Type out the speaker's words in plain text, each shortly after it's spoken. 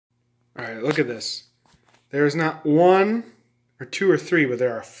All right, look at this. There is not one or two or three, but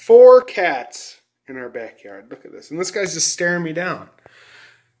there are 4 cats in our backyard. Look at this. And this guy's just staring me down.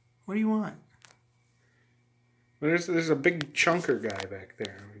 What do you want? There's a big chunker guy back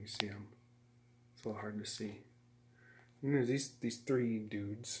there. You see him. It's a little hard to see. And there's these 3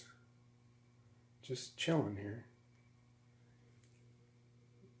 dudes just chilling here.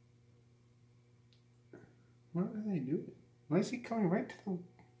 What are they doing? Why is he coming right to the...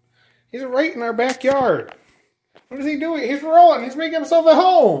 He's right in our backyard. What is he doing? He's rolling. He's making himself at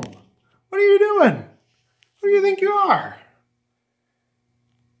home. What are you doing? Who do you think you are?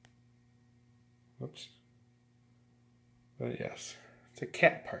 Whoops. But yes, it's a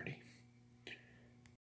cat party.